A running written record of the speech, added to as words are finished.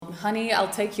Honey, I'll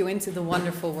take you into the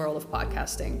wonderful world of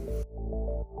podcasting.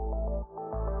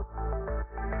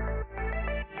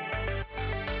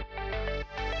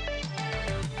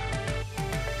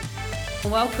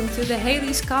 Welcome to the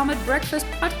Haley's Comet Breakfast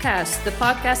Podcast, the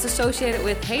podcast associated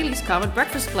with Haley's Comet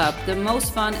Breakfast Club, the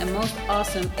most fun and most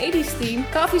awesome 80s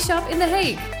themed coffee shop in The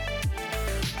Hague.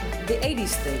 The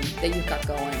 80s thing that you got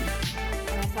going.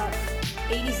 And I thought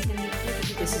 80s is going to be perfect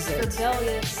because This is it's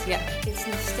rebellious, Yeah. it's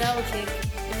nostalgic,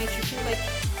 it makes you feel like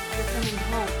you're coming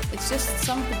home. It's just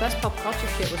some of the best pop culture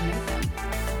shit was made then.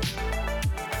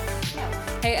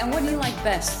 Yeah. Hey, and what do you like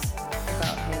best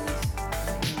about Haley's?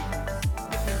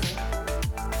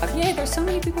 Yay, there's so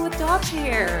many people with dogs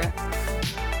here.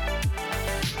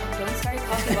 Don't start a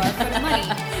coffee bar for the money.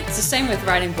 It's the same with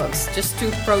writing books. Just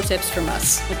 2 pro tips from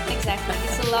us. Exactly.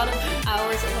 It's a lot of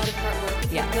hours, a lot of hard work.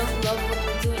 If Yeah. you don't love what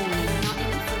you're doing and you're not in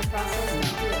it for the process,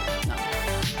 don't do it. No.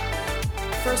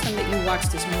 First time that you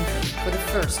watched this movie for the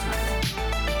first time.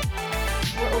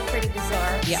 We're all pretty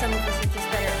bizarre. Yeah. Some of us are just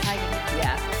better at hiding it.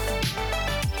 Yeah.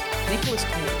 Nicolas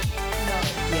Cage.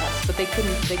 No. Yes, but they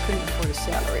couldn't afford a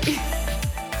salary.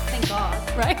 Thank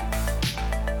God. Right?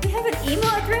 We have an email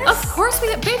address? Of course we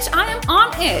have. Bitch, I am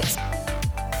on it.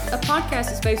 A podcast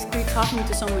is basically talking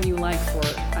to someone you like for,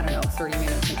 30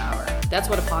 minutes, an hour. That's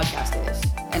what a podcast is.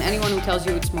 And anyone who tells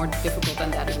you it's more difficult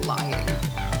than that is lying.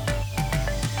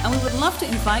 And we would love to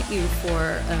invite you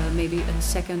for maybe a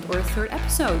second or a third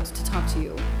episode to talk to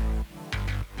you.